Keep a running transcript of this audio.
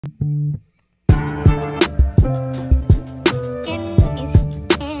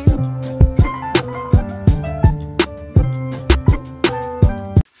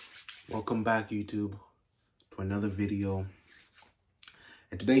Welcome back, YouTube, to another video.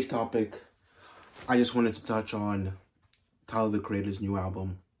 And today's topic, I just wanted to touch on Tyler, the Creator's new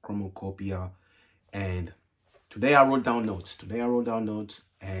album, Chromocopia. And today I wrote down notes.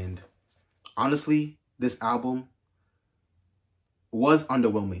 And honestly, this album was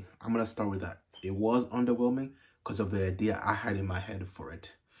underwhelming. I'm going to start with that. It was underwhelming because of the idea I had in my head for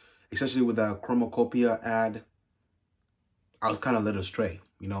it. Especially with the Chromocopia ad, I was kind of led astray,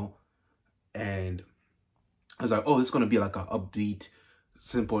 you know? And I was like, oh, it's going to be like an upbeat,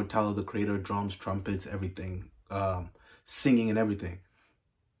 simple Tyler, the Creator, drums, trumpets, everything, singing and everything.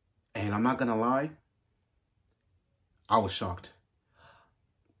 And I'm not going to lie, I was shocked.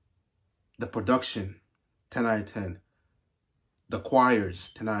 The production, 10 out of 10. The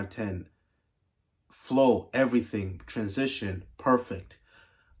choirs, 10 out of 10. Flow, everything, transition, perfect.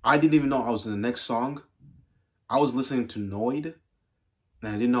 I didn't even know I was in the next song. I was listening to Noid,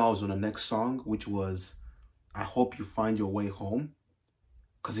 and I didn't know I was on the next song, which was I Hope You Find Your Way Home.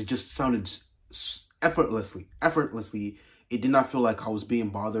 Because it just sounded effortlessly. It did not feel like I was being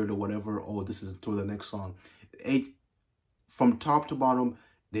bothered or whatever. Oh, this is to the next song. From top to bottom,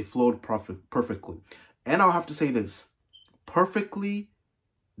 they flowed perfectly. And I'll have to say this. Perfectly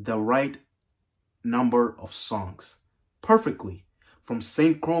the right number of songs. Perfectly. From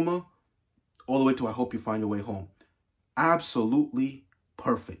Saint Chroma all the way to I Hope You Find Your Way Home. Absolutely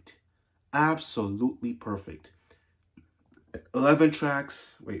perfect. Absolutely perfect. 11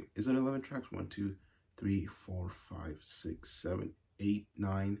 tracks. Wait, is it 11 tracks? 1, 2, 3, 4, 5, 6, 7, 8,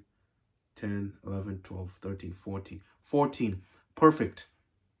 9, 10, 11, 12, 13, 14. 14. Perfect.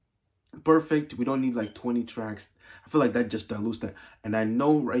 Perfect. We don't need like 20 tracks. I feel like that just dilutes that. And I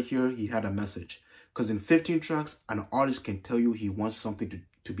know right here he had a message. Because in 15 tracks, an artist can tell you he wants something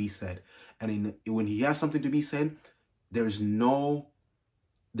to be said. And when he has something to be said, there is no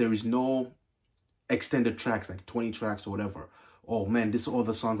extended tracks, like 20 tracks or whatever. Oh man, this is all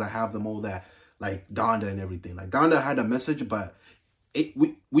the songs, I have them all that, like Donda and everything. Like Donda had a message, but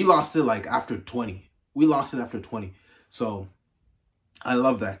we lost it like after 20. We lost it after 20. So I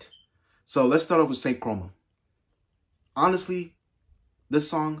love that. So let's start off with Saint Chroma. Honestly, this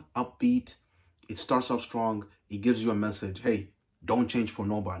song, upbeat, it starts off strong. It gives you a message. Hey, don't change for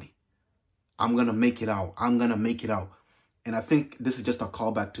nobody. I'm going to make it out. I'm going to make it out. And I think this is just a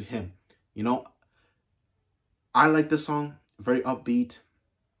callback to him. You know, I like this song. Very upbeat.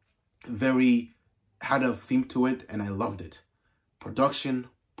 Had a theme to it, and I loved it. Production,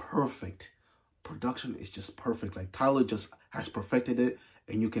 perfect. Production is just perfect. Like Tyler just has perfected it,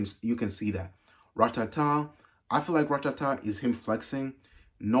 and you can see that. Ratata, I feel like Ratata is him flexing.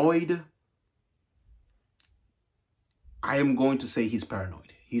 Noid, I am going to say he's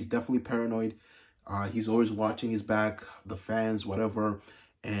paranoid. He's definitely paranoid. He's always watching his back, the fans, whatever.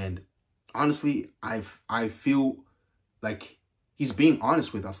 And honestly, I feel like he's being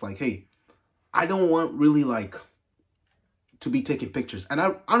honest with us. Like, hey, I don't want really like to be taking pictures. And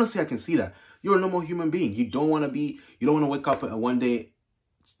honestly, I can see that. You're a normal human being. You don't want to wake up one day,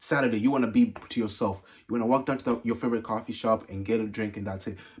 Saturday, you want to be to yourself. You want to walk down to your favorite coffee shop and get a drink and that's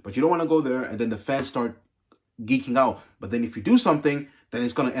it. But you don't want to go there and then the fans start geeking out. But then if you do something, then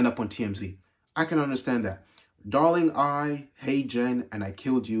it's going to end up on TMZ. I can understand that. Darling I, Hey Jen, and I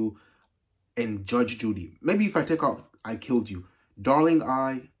Killed You, and Judge Judy. Maybe if I take out I Killed You. Darling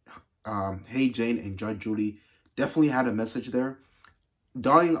I, Hey Jane, and Judge Judy definitely had a message there.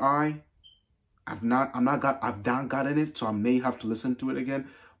 Darling I, I've not gotten it, so I may have to listen to it again.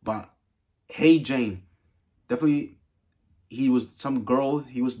 But Hey Jane, definitely, he was some girl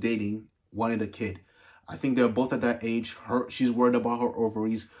he was dating, wanted a kid. I think they're both at that age. She's worried about her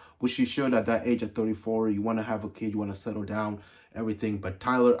ovaries, which she should at that age at 34. You want to have a kid, you want to settle down, everything. But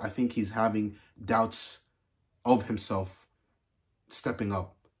Tyler, I think he's having doubts of himself stepping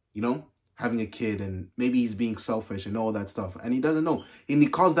up, you know, having a kid, and maybe he's being selfish and all that stuff. And he doesn't know. And he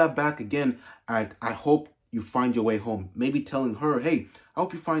calls that back again at I Hope You Find Your Way Home. Maybe telling her, hey, I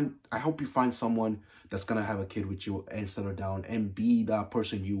hope you find someone that's going to have a kid with you and settle down and be that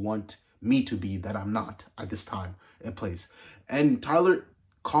person you want me to be, that I'm not at this time and place. And Tyler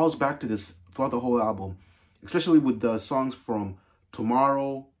calls back to this throughout the whole album, especially with the songs from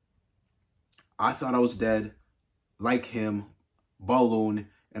Tomorrow, I Thought I Was Dead, Like Him, Balloon,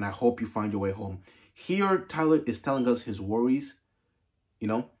 and I Hope You Find Your Way Home. Here, Tyler is telling us his worries. You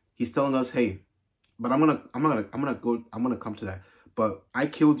know, he's telling us, hey, but I'm gonna come to that. But I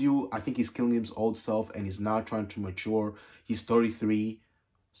Killed You, I think he's killing his old self and he's now trying to mature. He's 33.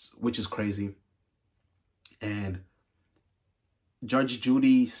 which is crazy. And Judge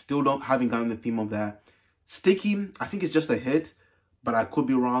Judy, still haven't gotten the theme of that. Sticky, I think it's just a hit, but I could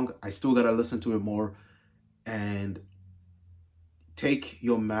be wrong. I still gotta listen to it more. And Take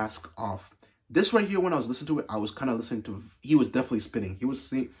Your Mask Off. This right here, when I was listening to it, I was kind of listening to, he was definitely spinning. He was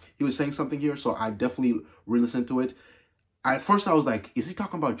saying something here, so I definitely re-listened to it. At first, I was like, is he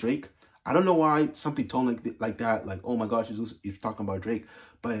talking about Drake? I don't know why something told me like that, like, oh my gosh, he's talking about Drake.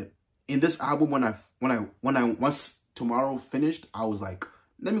 But in this album, once Tomorrow finished, I was like,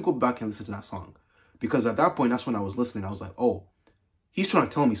 let me go back and listen to that song. Because at that point, that's when I was listening. I was like, oh, he's trying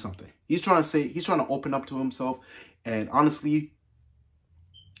to tell me something. He's trying to open up to himself. And honestly,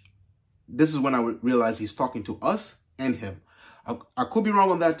 this is when I realized he's talking to us and him. I could be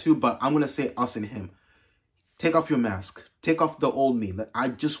wrong on that too, but I'm going to say us and him. Take off your mask. Take off the old me. I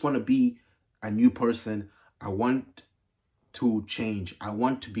just want to be a new person. I want to change. I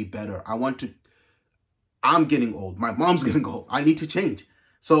want to be better. I'm getting old. My mom's getting old. I need to change.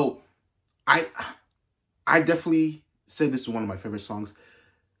 So I definitely say this is one of my favorite songs.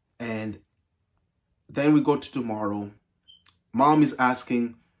 And then we go to Tomorrow. Mom is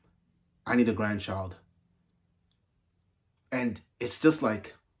asking, I need a grandchild. And it's just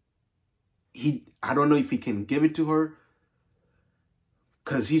like, I don't know if he can give it to her,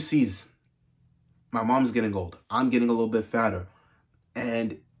 because he sees my mom's getting old. I'm getting a little bit fatter.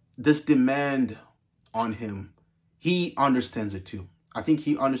 And this demand on him, he understands it too. I think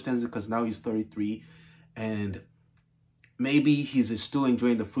he understands it because now he's 33 and maybe he's still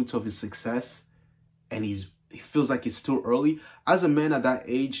enjoying the fruits of his success, and he feels like it's still early. As a man at that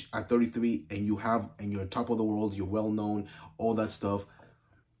age, at 33, and you're top of the world, you're well known, all that stuff,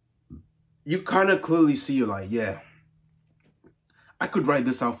 you kind of clearly see, you're like, yeah, I could ride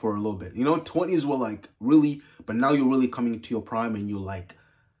this out for a little bit. 20s were like really, but now you're really coming to your prime and you're like,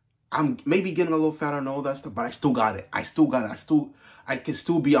 I'm maybe getting a little fatter and all that stuff, but I still got it. I can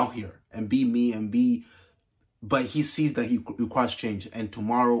still be out here and be me but he sees that he requires change, and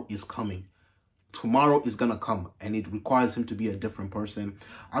tomorrow is coming. Tomorrow is gonna come, and it requires him to be a different person.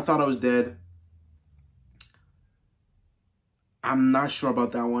 I Thought I Was Dead. I'm not sure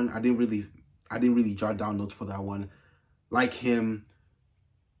about that one. I didn't really jot down notes for that one. Like Him,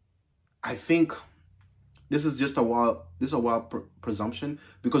 I think this is just a wild presumption,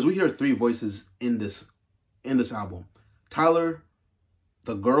 because we hear three voices in this album. Tyler,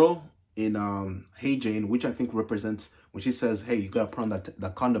 the girl in Hey Jane, which I think represents, when she says, hey, you gotta put on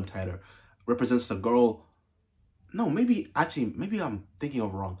that condom tighter, represents the girl. No, maybe I'm thinking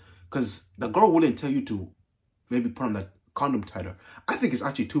of wrong, because the girl wouldn't tell you to maybe put on that condom tighter. I think it's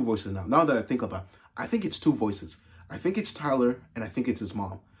actually two voices now that I think about it. I think it's two voices. I think it's Tyler and I think it's his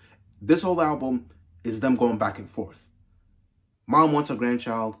mom. This whole album is them going back and forth. Mom wants a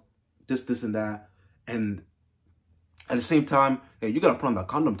grandchild, this and that, and at the same time, hey, you gotta put on that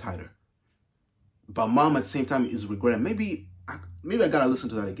condom tighter. But mom at the same time is regretting. Maybe I gotta listen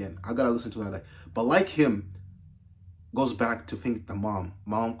to that again. But Like Him goes back to think the mom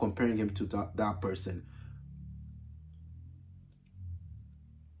comparing him to that person.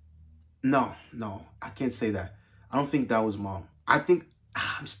 No, I can't say that. I don't think that was mom. I think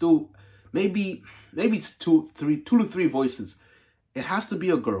I'm still, maybe it's two to three voices. It has to be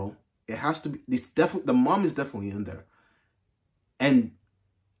a girl. It has to be, it's definitely, the mom is definitely in there. And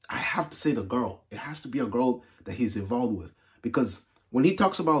I have to say the girl. It has to be a girl that he's involved with. Because when he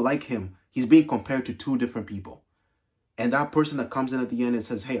talks about Like Him, he's being compared to two different people. And that person that comes in at the end and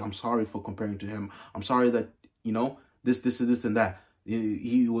says, hey, I'm sorry for comparing to him. I'm sorry that, this and that.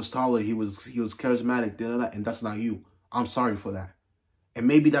 He was taller, he was charismatic, and that's not you. I'm sorry for that. And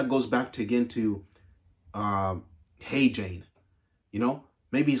maybe that goes back to Hey Jane.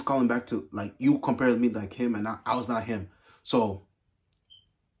 Maybe he's calling back to, like, you compared me like him and I was not him. So,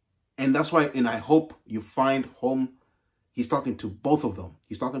 and that's why, and I hope you find home. He's talking to both of them.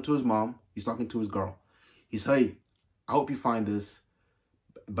 He's talking to his mom. He's talking to his girl. He's, hey, I hope you find this.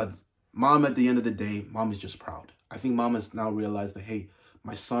 But mom, at the end of the day, mom is just proud. I think mom has now realized that, hey,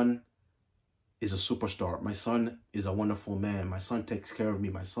 my son is a superstar. My son is a wonderful man. My son takes care of me.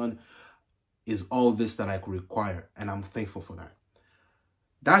 My son is all this that I could require. And I'm thankful for that.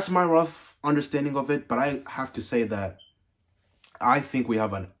 That's my rough understanding of it. But I have to say that I think we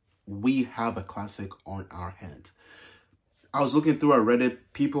have a classic on our hands. I was looking through our Reddit.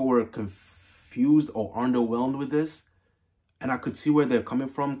 People were confused or underwhelmed with this. And I could see where they're coming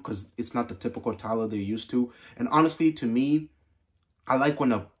from, because it's not the typical Tyler they're used to. And honestly, to me, I like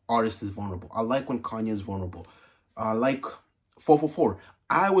when an artist is vulnerable. I like when Kanye is vulnerable. I like 444.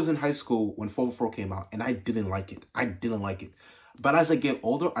 I was in high school when 444 came out, and I didn't like it. But as I get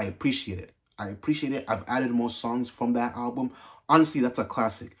older, I appreciate it. I've added more songs from that album. Honestly, that's a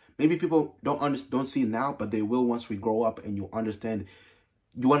classic. Maybe people don't see it now, but they will once we grow up and you understand.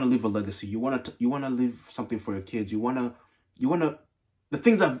 You want to leave a legacy. You want to leave something for your kids. You want to the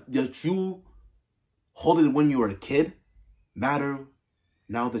things that you hold it when you were a kid matter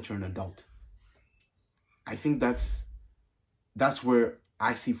now that you're an adult. I think that's where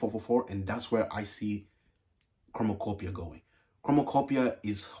I see 444, and that's where I see Chromacopia going. Chromacopia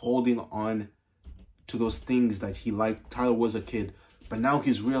is holding on to those things that he liked. Tyler was a kid, but now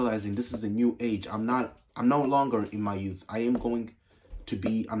he's realizing this is a new age. I'm no longer in my youth. I am going to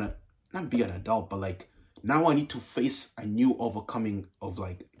be not be an adult, but like now I need to face a new overcoming of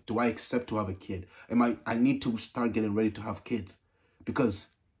like, do I accept to have a kid? I need to start getting ready to have kids because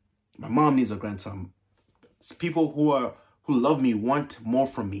my mom needs a grandson. People who love me want more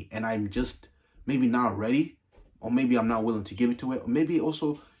from me, and I'm just maybe not ready, or maybe I'm not willing to give it to it, or maybe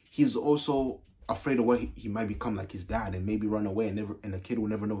also he's also afraid of what he might become like his dad and maybe run away and the kid will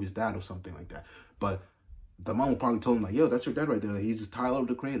never know his dad or something like that. But the mom will probably tell him like, yo, that's your dad right there. Like, he's Tyler,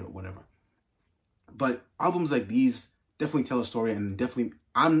 the Creator, or whatever. But albums like these definitely tell a story, and definitely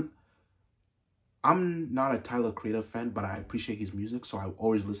I'm not a Tyler Creator fan, but I appreciate his music, so I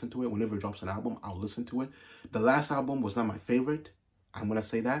always listen to it. Whenever he drops an album, I'll listen to it. The last album was not my favorite. I'm gonna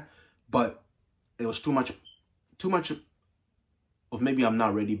say that, but it was too much of maybe I'm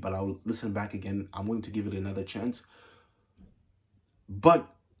not ready, but I'll listen back again. I'm willing to give it another chance.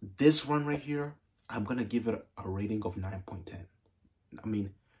 But this one right here, I'm gonna give it a rating of 9.10. I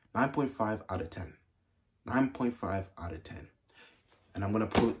mean, 9.5 out of 10. 9.5 out of 10. And I'm gonna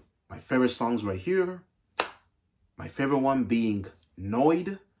put my favorite songs right here. My favorite one being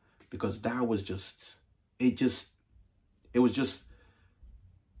Noid, because that was just, it was just,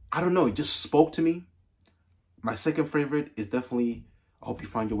 I don't know, it just spoke to me. My second favorite is definitely I Hope You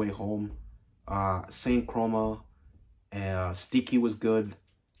Find Your Way Home. Saint Chroma, Sticky was good.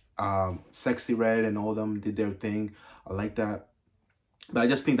 Sexy Red and all of them did their thing. I like that. But I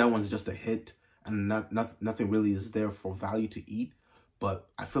just think that one's just a hit, and nothing really is there for value to eat. But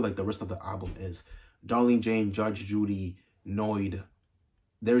I feel like the rest of the album is. Darlene Jane, Judge Judy, Noid.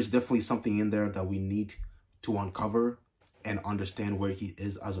 There is definitely something in there that we need to uncover and understand where he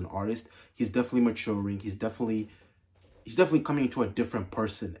is as an artist. He's definitely maturing. He's definitely coming into a different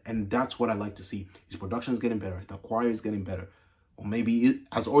person, and that's what I like to see. His production is getting better. The choir is getting better, or maybe it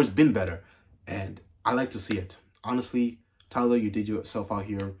has always been better, and I like to see it. Honestly, Tyler, you did yourself out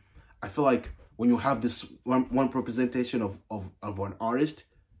here. I feel like when you have this one representation of an artist,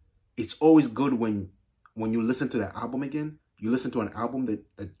 it's always good when you listen to that album again. You listen to an album that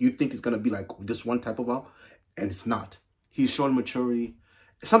you think is gonna be like this one type of album, and it's not. He's showing maturity.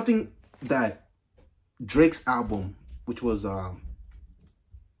 Something that Drake's album, which was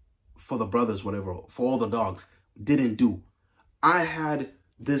For the Brothers, whatever, For All the Dogs, didn't do. I had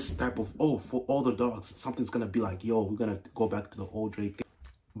this type of, For All the Dogs, something's gonna be like, yo, we're gonna go back to the old Drake.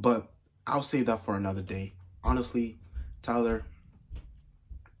 But I'll save that for another day. Honestly, Tyler,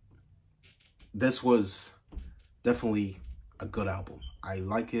 this was definitely a good album. I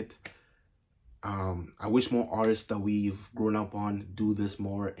like it. I wish more artists that we've grown up on do this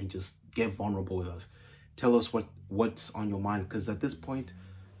more and just get vulnerable with us. Tell us what's on your mind, because at this point,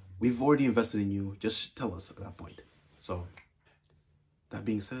 we've already invested in you. Just tell us at that point. So, that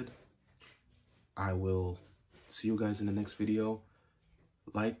being said, I will see you guys in the next video.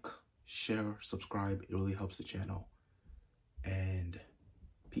 Like, share, subscribe. It really helps the channel. And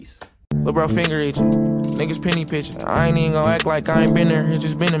peace. Lil' bro finger itching, niggas penny pitching. I ain't even gon' act like I ain't been there, it's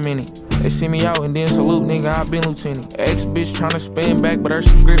just been a minute. They see me out and then salute, nigga, I been lieutenant. Ex bitch tryna spin back, but her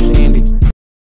subscription ended.